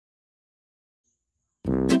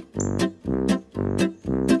Michael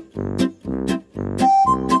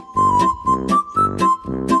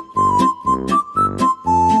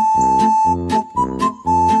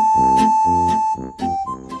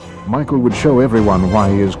would show everyone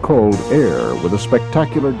why he is called Air with a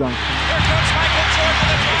spectacular dunk.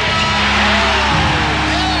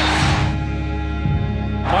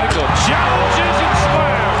 Michael challenges and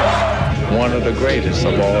slams. One of the greatest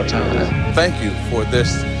of all time. Thank you for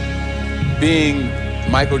this being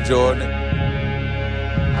Michael Jordan.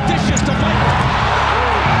 Dishes to Michael.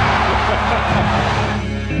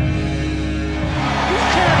 You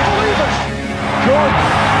can't believe it. Jordan.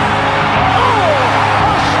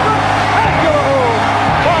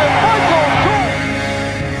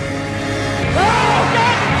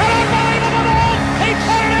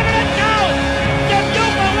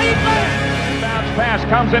 Pass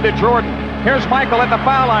comes into Jordan. Here's Michael at the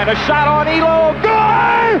foul line. A shot on Elo.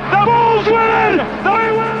 Good! The Bulls win! They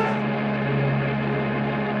win!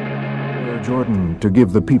 Jordan to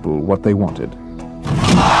give the people what they wanted.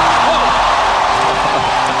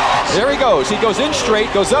 There he goes. He goes in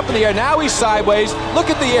straight, goes up in the air. Now he's sideways. Look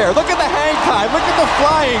at the air. Look at the hang time. Look at the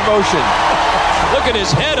flying motion. Look at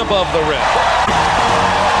his head above the rim.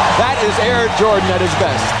 That is Air Jordan at his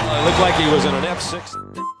best. It looked like he was in an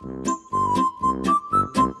F6.